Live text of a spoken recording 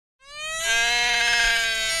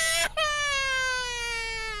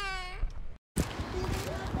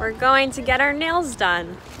We're going to get our nails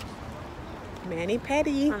done.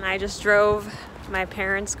 Mani-pedi. And I just drove my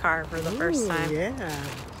parents' car for the first time. Yeah.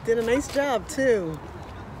 Did a nice job too.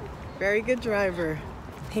 Very good driver.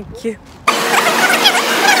 Thank you.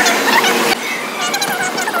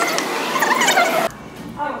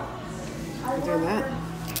 We're doing that.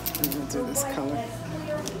 I'm gonna do this color. I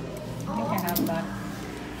think I have that.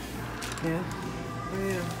 Yeah. Oh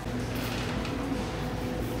yeah.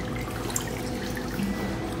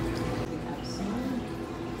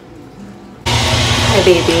 Hi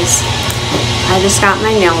babies. I just got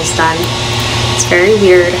my nails done. It's very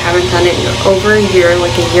weird. I haven't done it in over a year,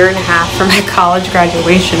 like a year and a half. For my college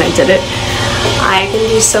graduation I did it. I can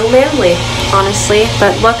be so manly, honestly,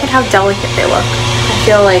 but look at how delicate they look. I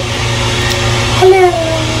feel like, hello,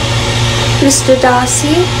 Mr.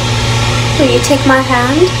 Darcy, will you take my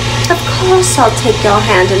hand? Of course I'll take your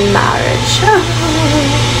hand in marriage.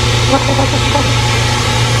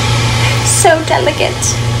 So delicate.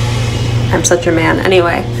 I'm such a man.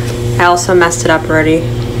 Anyway, I also messed it up already.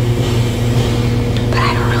 But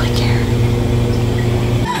I don't really care.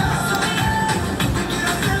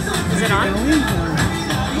 Is it on?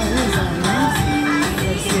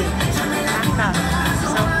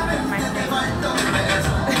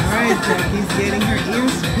 Alright, Jackie's getting her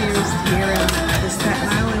ears pierced here at the Staten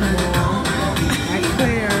Island Mall at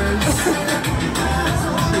Claire's.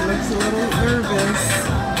 She looks a little nervous.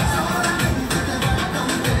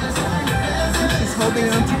 She's holding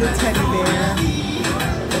on to the teddy bear.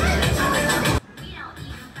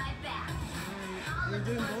 You're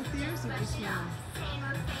doing both ears or just one?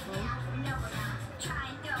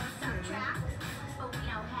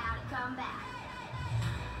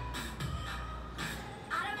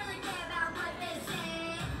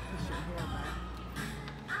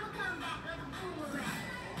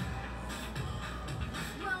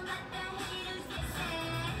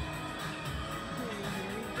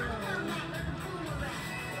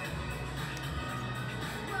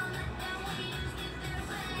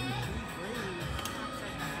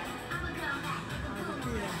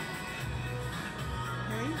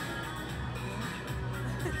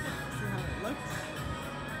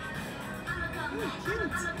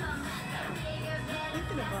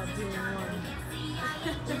 Thinking about doing one.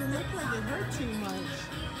 It didn't look like it hurt too much.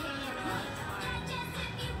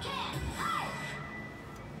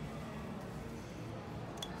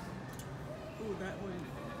 Ooh, that one.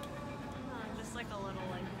 Just like a little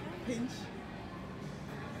like Pinch.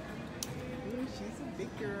 Ooh, she's a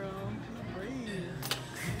big girl.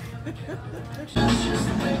 She's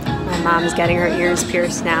brave. My mom's getting her ears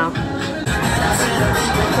pierced now.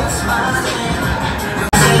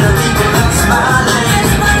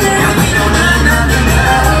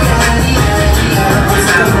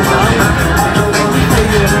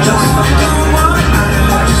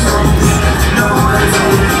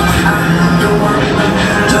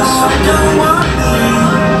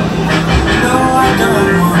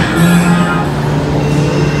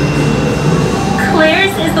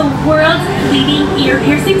 Claire's is the world's leading ear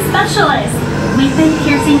piercing specialist. We've been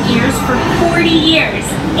piercing ears for 40 years,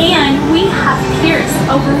 and we have pierced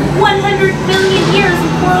over 100 million ears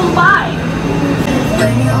worldwide.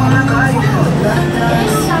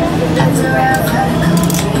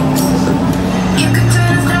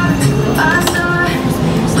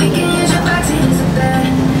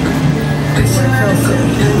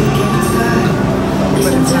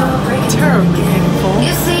 Terribly painful.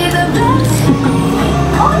 You see the best.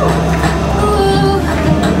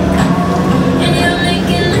 And you're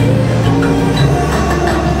making me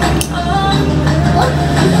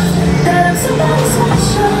that I'm somebody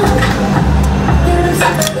special.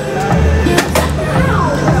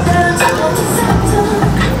 That I'm somebody settle.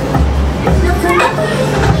 Nothing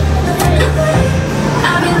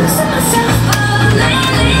I've been losing myself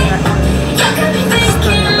lately. You got me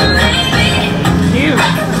thinking maybe I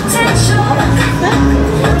got potential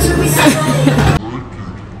to be somebody.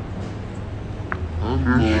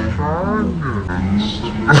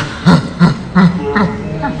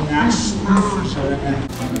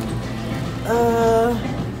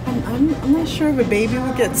 I'm not sure if a baby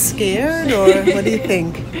would get scared, or what do you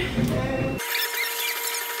think?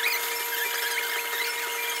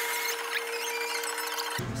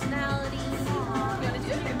 Personality. You want to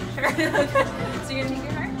do it? Sure. So you're gonna take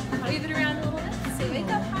your heart, wave it around a little bit. Say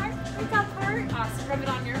wake up heart, wake up heart. Awesome. Rub it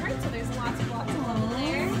on your heart. So there's lots of love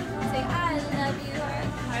there. Say I love you heart.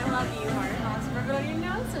 I love you heart. Awesome. Rub it on your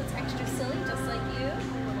nose so it's extra silly, just like you.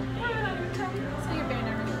 Rub it on your tongue so your bear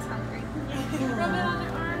never gets hungry. Rub it on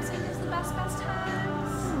your arm so it gives the best hugs.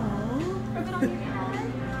 Rub it on your head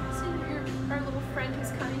so our little friend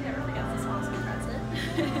who's coming never forgets this awesome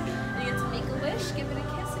present.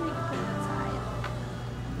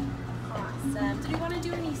 you want to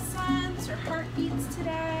do any scents or heartbeats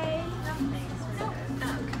today? Nothing. Nope.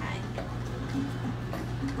 Okay.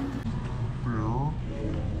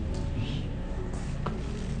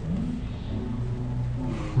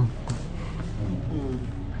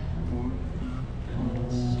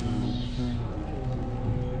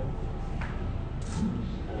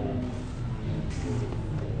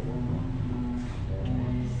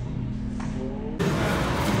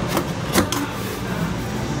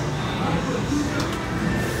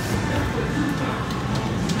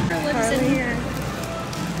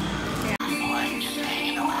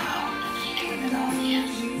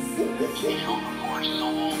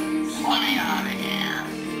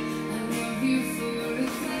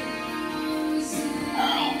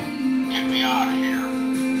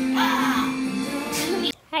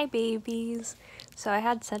 Hi babies. So I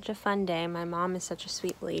had such a fun day. My mom is such a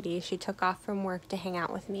sweet lady. She took off from work to hang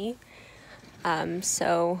out with me.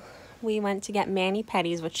 So we went to get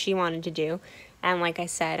mani-pedis, which she wanted to do. And like I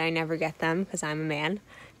said, I never get them because I'm a man,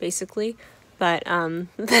 basically. But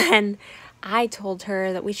then I told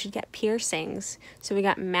her that we should get piercings. So we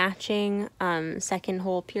got matching second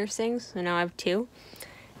hole piercings. So now I have 2.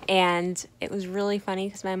 And it was really funny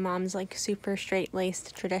because my mom's like super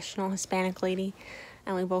straight-laced, traditional Hispanic lady.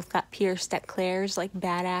 And we both got pierced at Claire's like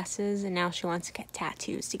badasses. And now she wants to get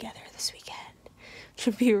tattoos together this weekend.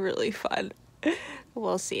 Should be really fun.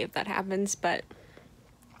 We'll see if that happens. But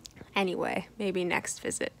anyway, maybe next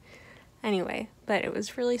visit. Anyway, but it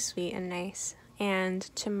was really sweet and nice. And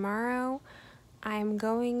tomorrow I'm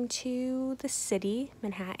going to the city,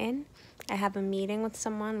 Manhattan. I have a meeting with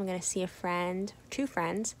someone. I'm going to see a friend, 2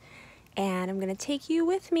 friends, and I'm going to take you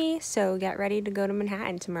with me. So get ready to go to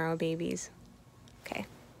Manhattan tomorrow, babies. Okay.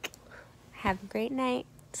 Have a great night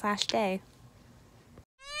 / day.